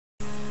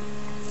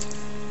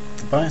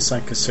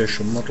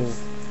biopsychosocial model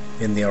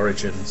in the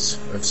origins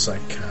of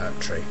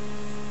psychiatry.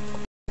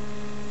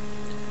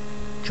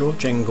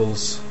 George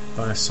Engel's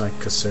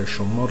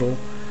biopsychosocial model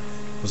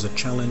was a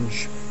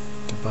challenge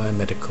to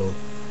biomedical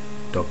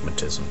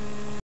dogmatism.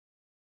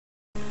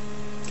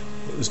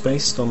 It was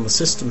based on the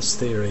systems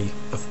theory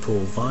of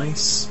Paul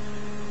Weiss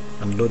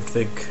and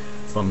Ludwig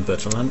von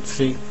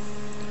Bertalanffy,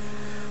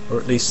 or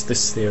at least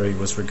this theory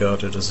was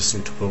regarded as a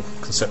suitable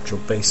conceptual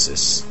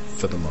basis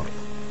for the model.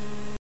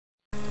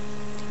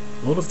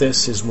 All of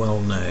this is well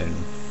known.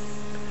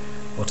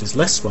 What is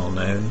less well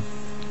known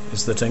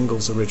is that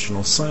Engel's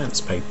original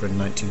science paper in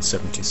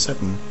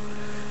 1977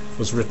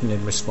 was written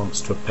in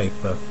response to a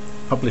paper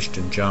published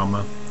in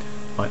JAMA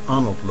by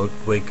Arnold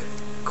Ludwig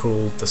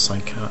called The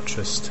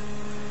Psychiatrist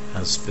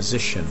as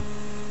Physician.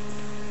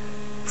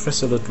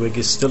 Professor Ludwig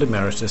is still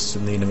emeritus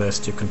in the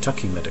University of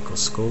Kentucky Medical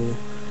School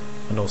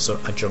and also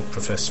adjunct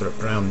professor at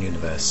Brown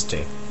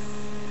University.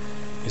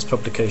 His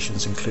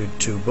publications include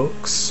 2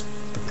 books,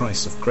 The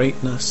Price of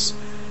Greatness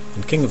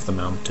and King of the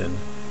Mountain,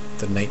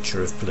 The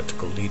Nature of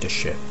Political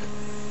Leadership.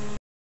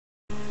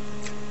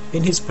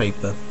 In his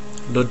paper,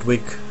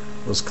 Ludwig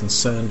was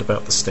concerned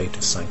about the state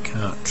of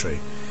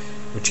psychiatry,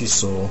 which he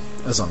saw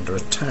as under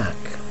attack.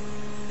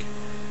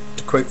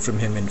 To quote from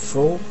him in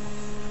full,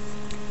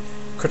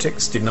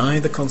 "Critics deny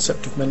the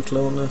concept of mental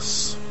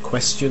illness,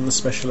 question the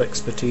special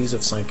expertise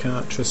of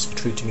psychiatrists for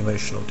treating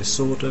emotional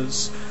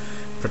disorders,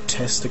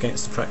 protest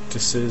against the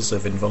practices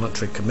of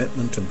involuntary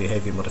commitment and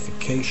behaviour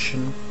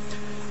modification,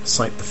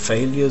 cite the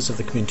failures of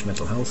the community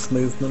mental health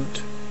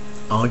movement,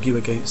 argue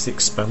against the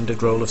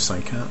expanded role of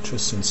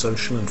psychiatrists in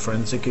social and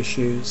forensic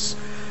issues,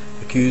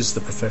 accuse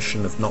the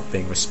profession of not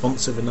being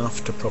responsive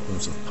enough to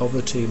problems of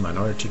poverty,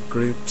 minority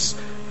groups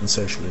and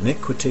social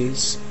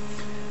inequities,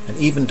 and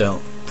even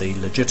doubt the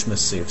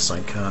legitimacy of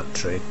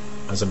psychiatry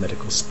as a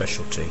medical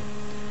specialty,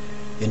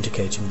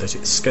 indicating that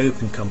its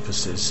scope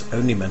encompasses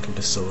only mental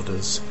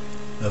disorders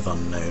of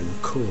unknown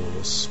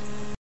cause."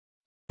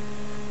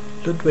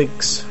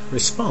 Ludwig's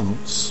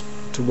response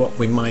to what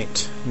we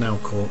might now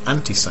call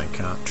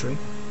anti-psychiatry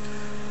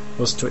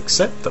was to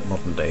accept that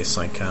modern-day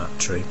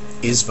psychiatry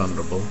is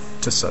vulnerable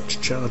to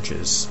such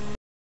charges.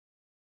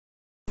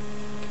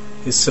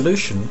 His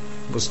solution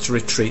was to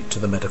retreat to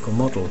the medical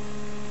model.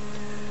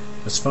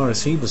 As far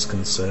as he was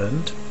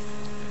concerned,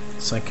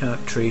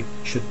 psychiatry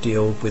should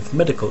deal with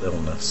medical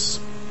illness,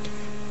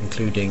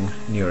 including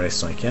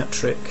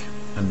neuropsychiatric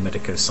and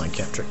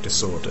medico-psychiatric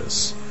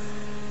disorders,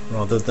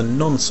 rather than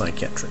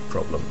non-psychiatric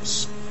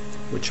problems,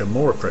 which are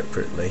more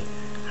appropriately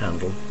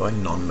handled by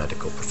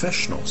non-medical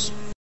professionals.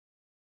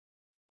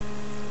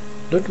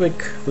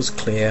 Ludwig was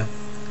clear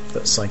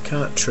that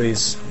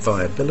psychiatry's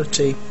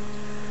viability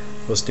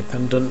was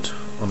dependent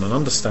on an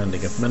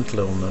understanding of mental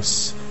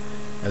illness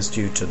as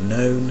due to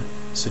known,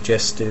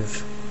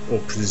 suggestive, or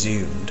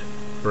presumed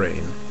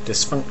brain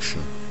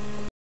dysfunction.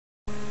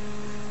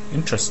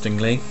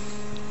 Interestingly,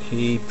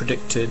 he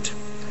predicted,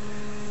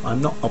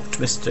 "I'm not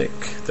optimistic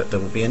that there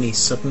will be any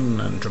sudden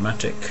and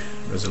dramatic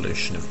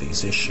resolution of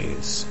these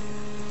issues."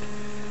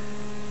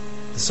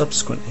 The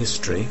subsequent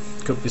history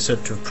could be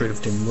said to have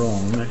proved him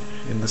wrong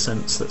in the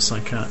sense that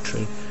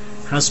psychiatry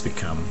has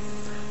become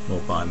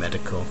more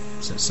biomedical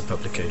since the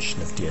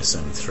publication of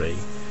DSM-3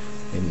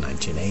 in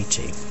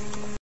 1980.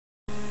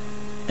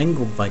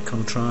 Engel, by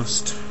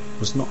contrast,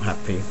 was not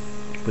happy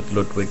with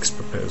Ludwig's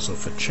proposal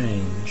for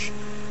change.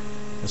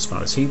 As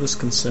far as he was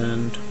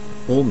concerned,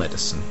 all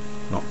medicine,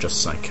 not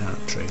just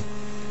psychiatry,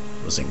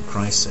 was in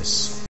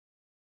crisis.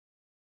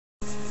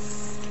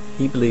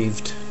 He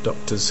believed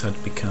doctors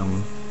had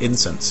become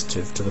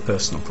insensitive to the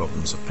personal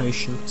problems of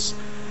patients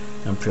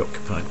and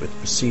preoccupied with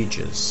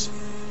procedures.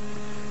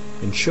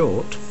 In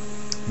short,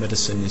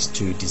 medicine is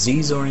too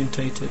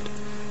disease-orientated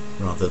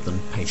rather than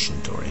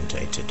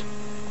patient-orientated.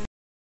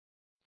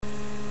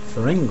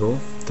 For Engel,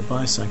 the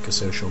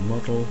biopsychosocial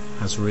model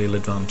has real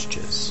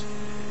advantages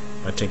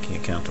by taking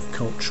account of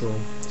cultural,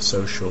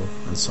 social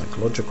and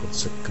psychological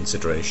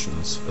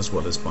considerations as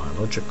well as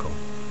biological.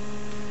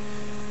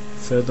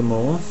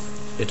 Furthermore,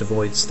 it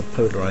avoids the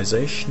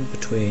polarization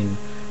between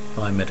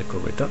biomedical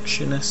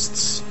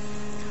reductionists,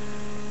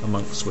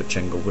 amongst which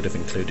Engel would have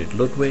included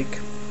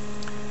Ludwig,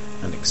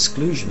 and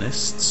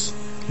exclusionists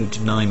who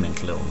deny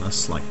mental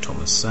illness like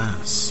Thomas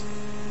Szasz.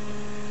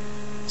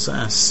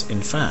 Szasz,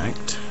 in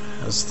fact,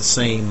 has the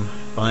same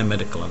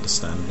biomedical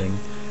understanding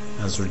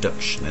as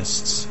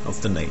reductionists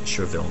of the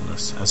nature of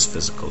illness as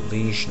physical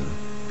lesion,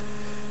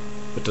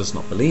 but does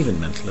not believe in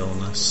mental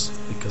illness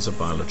because a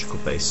biological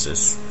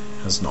basis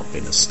has not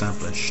been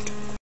established.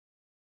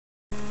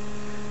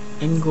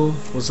 Engel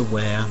was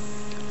aware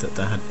that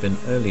there had been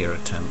earlier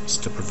attempts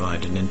to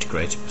provide an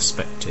integrated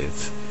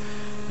perspective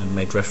and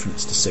made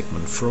reference to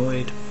Sigmund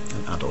Freud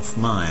and Adolf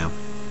Meyer,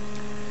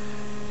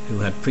 who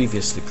had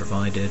previously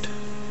provided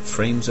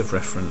frames of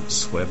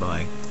reference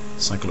whereby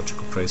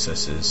psychological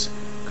processes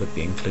could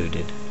be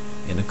included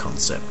in a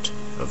concept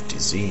of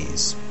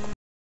disease.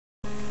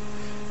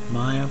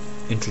 Meyer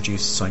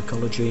introduced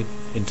psychology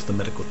into the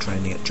medical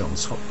training at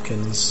Johns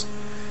Hopkins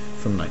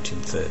from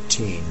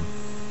 1913.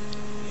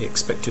 he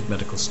expected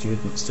medical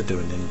students to do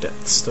an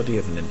in-depth study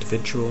of an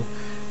individual,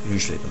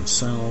 usually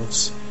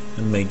themselves,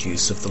 and made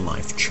use of the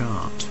life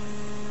chart.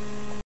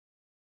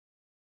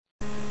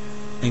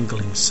 Engel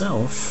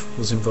himself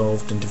was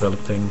involved in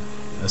developing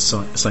a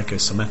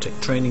psychosomatic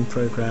training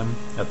program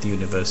at the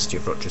University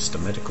of Rochester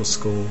Medical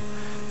School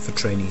for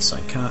trainee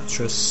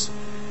psychiatrists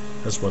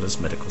as well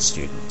as medical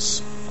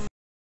students.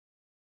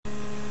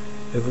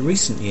 Over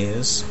recent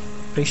years,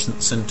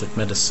 patient-centered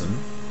medicine,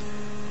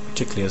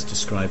 particularly as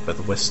described by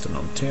the Western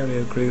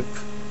Ontario Group,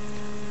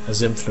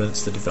 has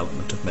influenced the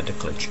development of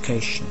medical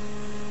education.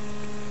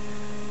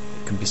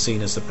 It can be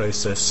seen as the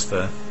process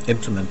for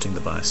implementing the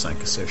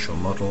biopsychosocial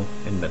model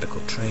in medical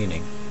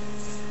training.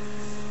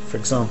 For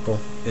example,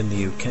 in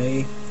the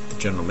UK, the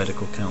General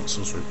Medical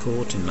Council's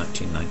report in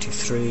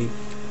 1993,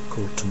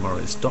 called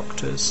Tomorrow's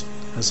Doctors,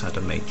 has had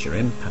a major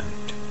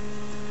impact.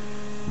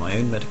 My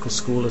own medical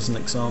school, as an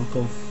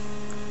example,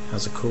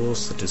 has a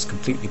course that is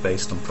completely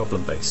based on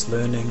problem-based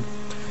learning,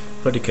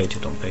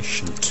 predicated on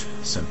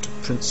patient-centered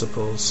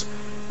principles,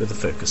 with a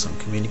focus on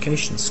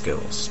communication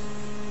skills.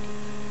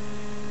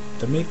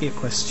 There may be a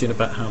question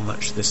about how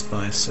much this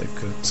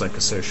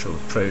biopsychosocial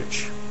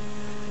approach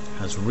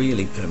has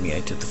really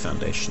permeated the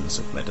foundations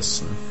of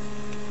medicine,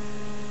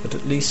 but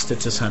at least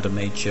it has had a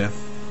major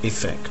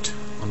effect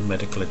on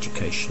medical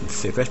education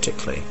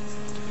theoretically,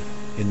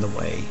 in the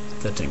way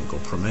that Engel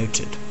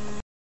promoted.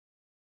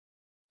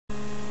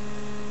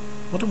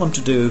 What I want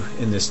to do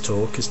in this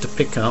talk is to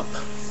pick up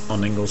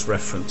on Engel's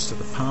reference to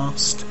the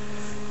past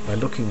by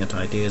looking at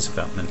ideas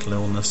about mental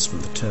illness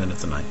from the turn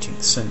of the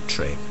 19th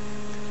century.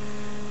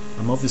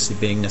 I'm obviously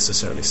being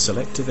necessarily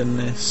selective in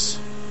this,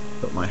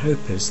 but my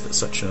hope is that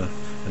such an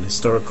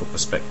historical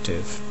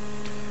perspective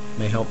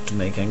may help to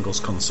make Engel's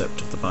concept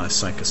of the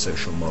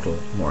biopsychosocial model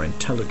more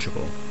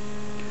intelligible.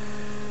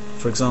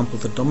 For example,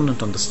 the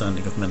dominant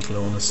understanding of mental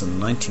illness in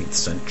the 19th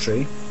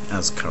century,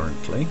 as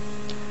currently,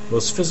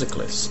 was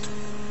physicalist.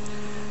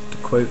 To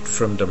quote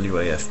from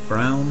W.A.F.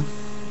 Brown,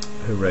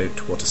 who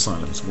wrote What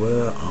Asylums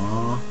Were,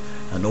 Are,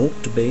 and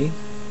Ought to Be,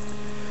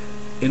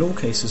 in all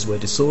cases where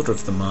disorder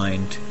of the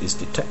mind is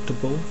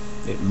detectable,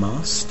 it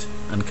must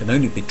and can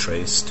only be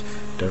traced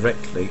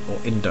directly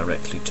or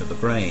indirectly to the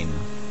brain.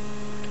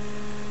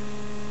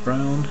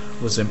 Brown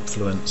was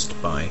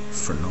influenced by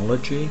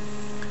phrenology,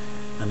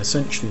 and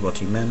essentially what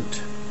he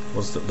meant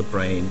was that the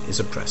brain is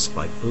oppressed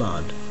by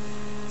blood,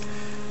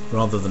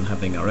 rather than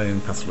having our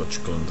own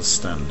pathological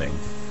understanding.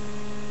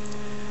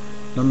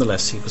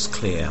 Nonetheless, he was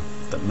clear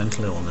that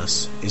mental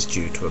illness is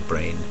due to a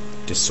brain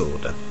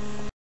disorder.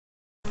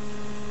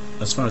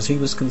 As far as he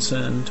was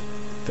concerned,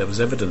 there was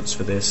evidence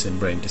for this in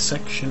brain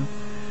dissection,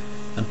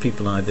 and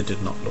people either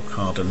did not look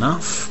hard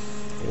enough,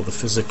 or the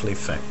physical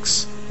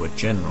effects were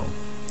general.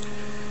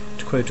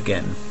 To quote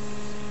again,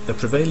 the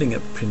prevailing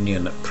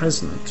opinion at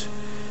present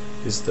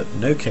is that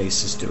no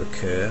cases do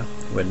occur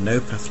when no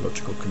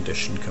pathological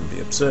condition can be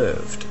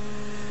observed,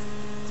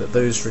 that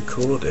those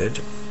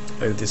recorded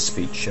owe this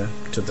feature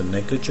to the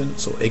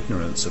negligence or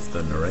ignorance of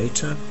the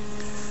narrator,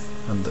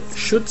 and that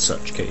should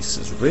such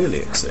cases really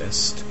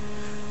exist,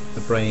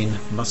 the brain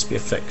must be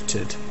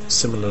affected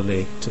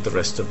similarly to the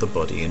rest of the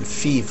body in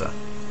fever,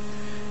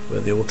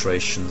 where the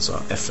alterations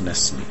are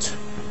evanescent,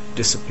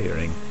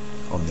 disappearing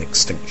on the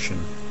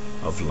extinction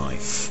of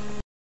life.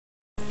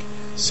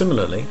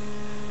 Similarly,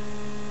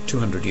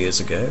 200 years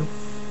ago,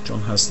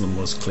 John Haslam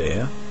was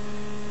clear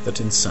that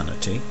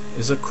insanity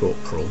is a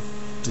corporal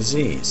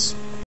disease.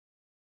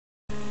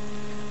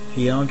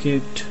 He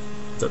argued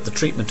that the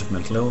treatment of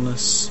mental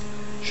illness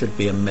should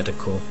be a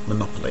medical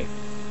monopoly.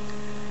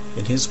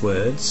 In his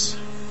words,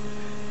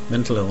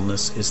 mental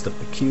illness is the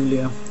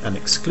peculiar and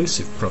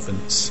exclusive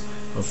province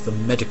of the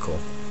medical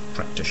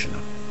practitioner.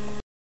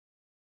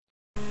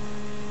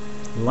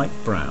 Like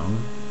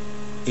Brown,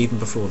 even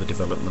before the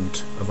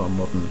development of our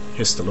modern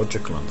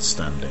histological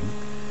understanding,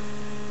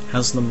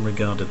 Haslam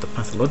regarded the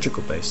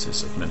pathological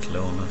basis of mental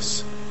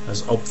illness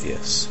as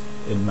obvious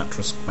in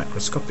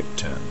macroscopic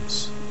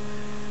terms.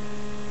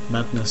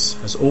 Madness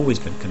has always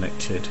been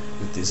connected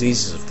with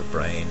diseases of the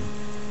brain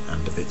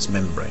and of its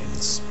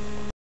membranes.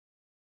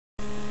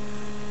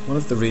 One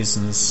of the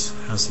reasons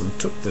Haslam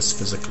took this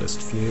physicalist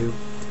view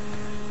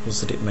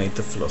was that it made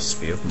the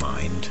philosophy of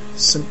mind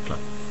simpler.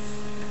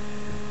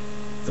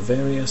 The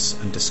various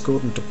and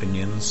discordant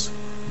opinions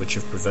which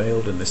have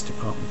prevailed in this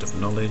department of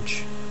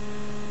knowledge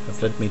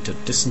have led me to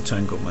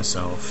disentangle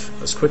myself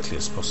as quickly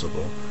as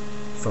possible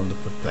from the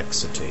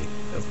perplexity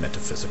of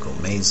metaphysical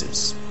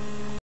mazes.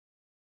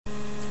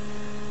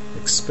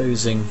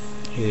 Exposing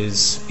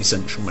his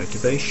essential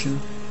motivation,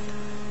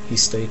 he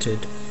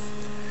stated,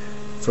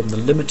 "From the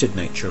limited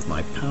nature of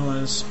my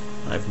powers,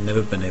 I have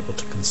never been able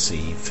to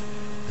conceive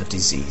a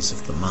disease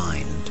of the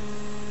mind."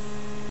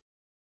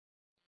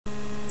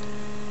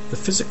 The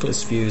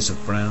physicalist views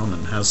of Brown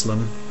and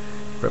Haslam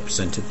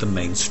represented the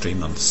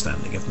mainstream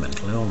understanding of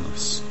mental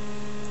illness.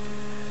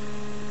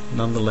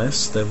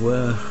 Nonetheless, there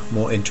were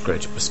more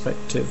integrated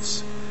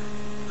perspectives,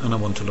 and I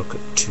want to look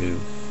at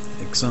two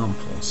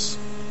examples.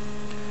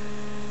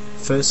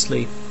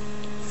 Firstly,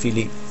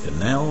 Philippe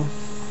Pinel,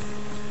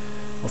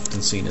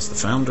 often seen as the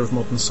founder of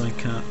modern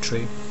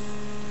psychiatry,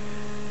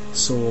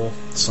 saw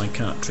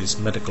psychiatry's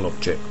medical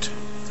object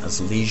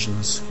as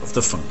lesions of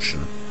the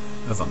function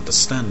of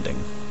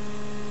understanding.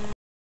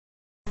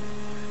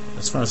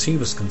 As far as he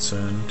was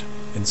concerned,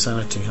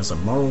 insanity has a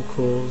moral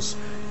cause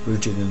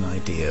rooted in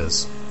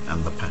ideas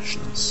and the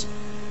passions.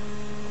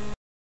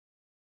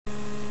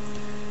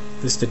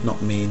 This did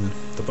not mean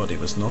the body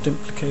was not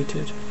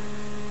implicated,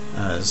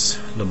 as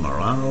le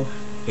moral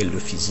et le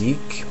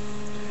physique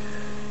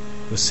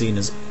were seen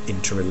as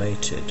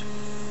interrelated.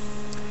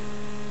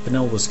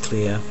 Pinel was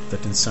clear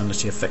that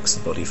insanity affects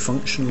the body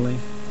functionally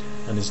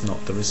and is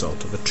not the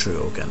result of a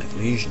true organic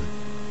lesion.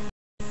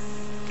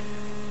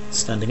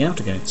 Standing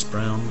out against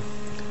Brown,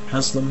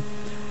 Haslam,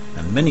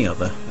 and many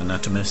other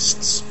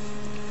anatomists,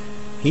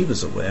 he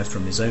was aware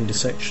from his own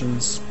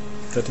dissections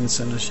that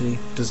insanity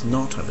does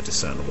not have a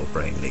discernible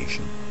brain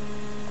lesion.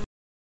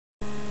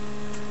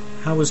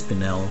 How was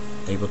Pinel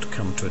able to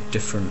come to a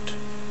different,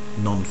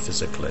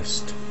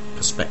 non-physicalist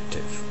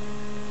perspective?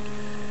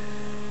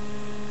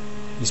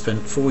 He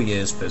spent 4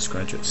 years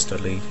postgraduate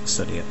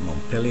study at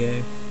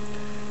Montpellier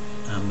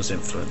and was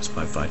influenced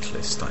by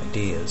vitalist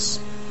ideas.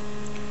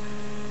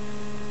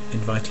 In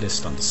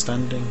vitalist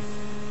understanding,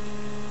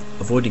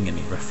 avoiding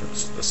any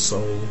reference to the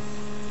soul,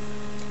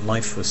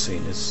 life was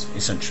seen as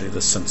essentially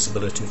the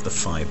sensibility of the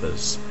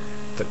fibres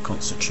that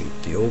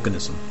constitute the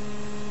organism.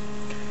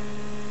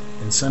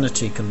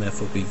 Insanity can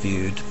therefore be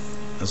viewed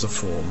as a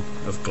form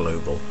of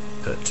global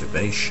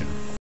perturbation.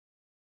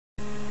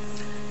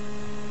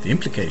 The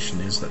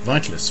implication is that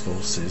vitalist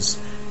forces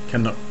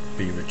cannot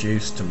be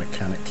reduced to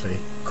mechanically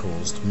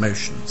caused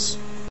motions.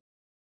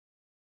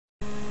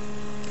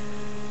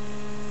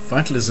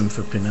 Vitalism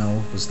for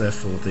Pinel was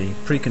therefore the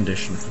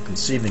precondition for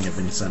conceiving of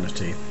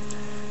insanity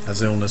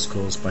as illness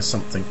caused by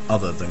something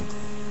other than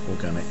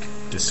organic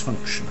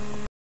dysfunction.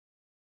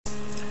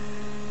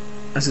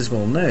 As is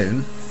well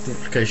known, the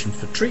implication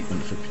for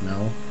treatment for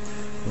Pinel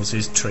was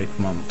his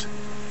traitement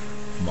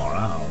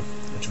moral,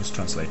 which was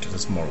translated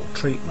as moral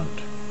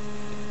treatment.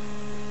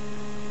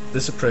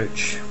 This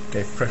approach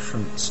gave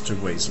preference to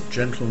ways of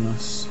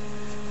gentleness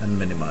and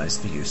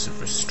minimized the use of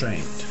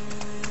restraint.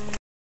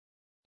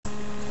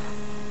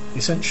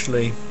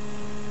 Essentially,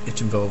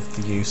 it involved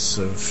the use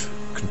of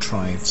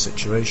contrived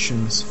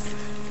situations,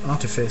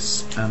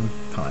 artifice, and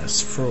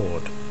pious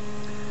fraud.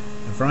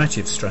 A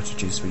variety of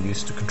strategies were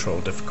used to control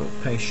difficult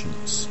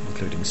patients,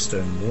 including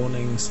stern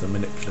warnings, the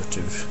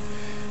manipulative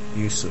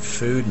use of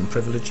food and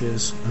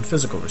privileges, and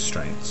physical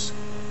restraints,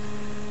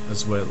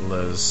 as well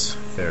as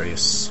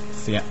various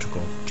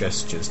theatrical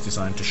gestures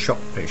designed to shock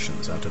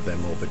patients out of their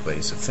morbid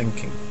ways of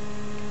thinking.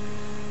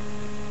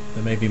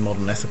 There may be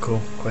modern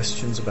ethical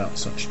questions about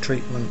such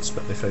treatments,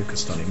 but they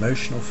focused on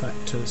emotional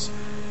factors,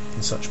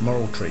 and such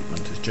moral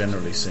treatment is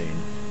generally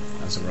seen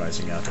as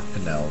arising out of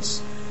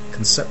Pinel's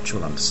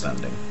conceptual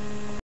understanding.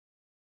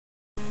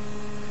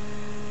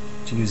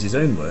 To use his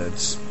own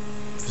words,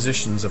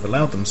 physicians have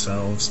allowed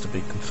themselves to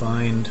be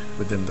confined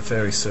within the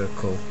fairy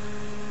circle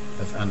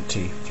of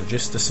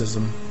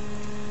anti-phlogisticism,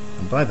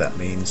 and by that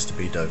means to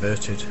be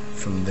diverted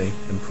from the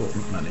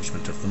important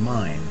management of the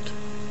mind.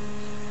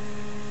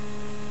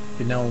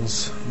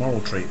 Pinel's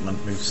moral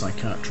treatment moved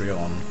psychiatry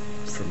on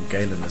from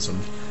Galenism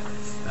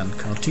and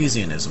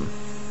Cartesianism.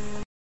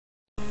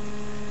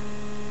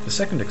 The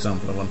second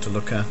example I want to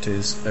look at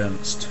is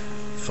Ernst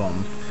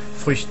von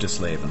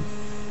Feuchtersleben,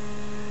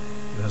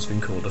 who has been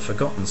called a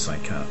forgotten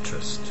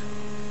psychiatrist.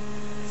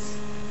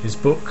 His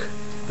book,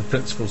 The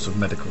Principles of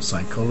Medical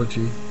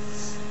Psychology,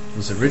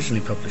 was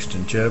originally published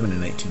in German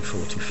in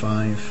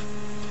 1845,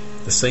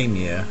 the same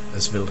year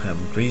as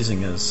Wilhelm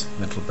Griesinger's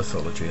Mental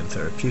Pathology and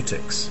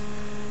Therapeutics,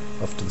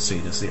 often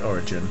seen as the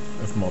origin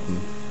of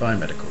modern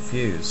biomedical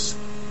views.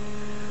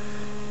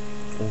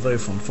 Although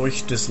von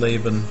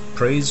Feuchtersleben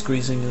praised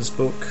Griesinger's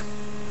book,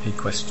 he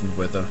questioned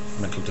whether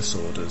mental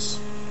disorders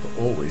were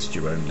always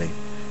due only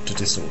to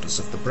disorders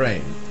of the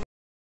brain.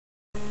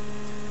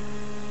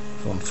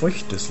 Von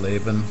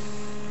Feuchtersleben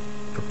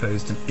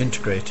proposed an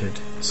integrated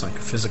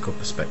psychophysical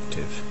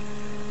perspective.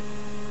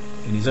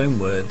 In his own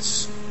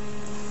words,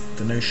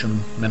 the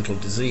notion mental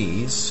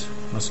disease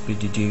must be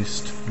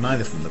deduced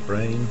neither from the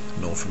brain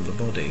nor from the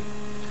body,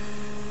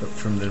 but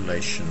from the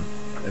relation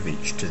of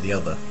each to the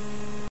other.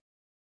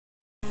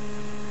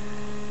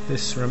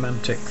 This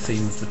romantic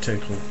theme of the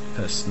total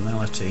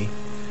personality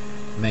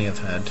may have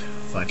had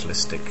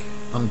vitalistic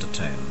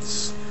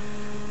undertones.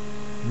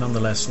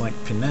 Nonetheless, like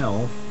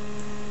Pinel,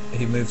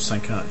 he moved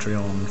psychiatry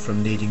on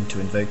from needing to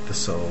invoke the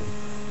soul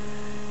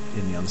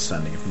in the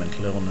understanding of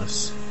mental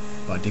illness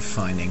by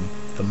defining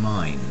the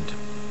mind.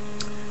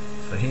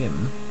 For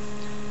him,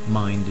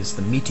 mind is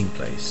the meeting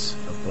place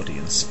of body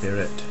and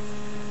spirit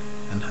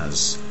and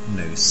has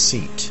no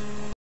seat.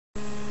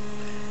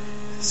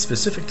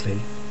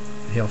 Specifically,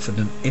 he offered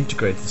an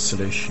integrated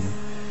solution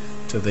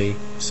to the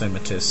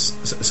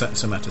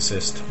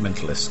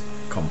somaticist-mentalist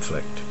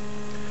conflict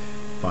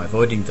by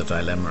avoiding the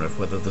dilemma of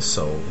whether the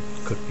soul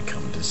could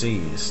become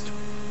diseased.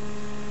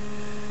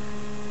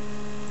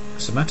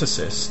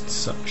 Somaticists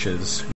such as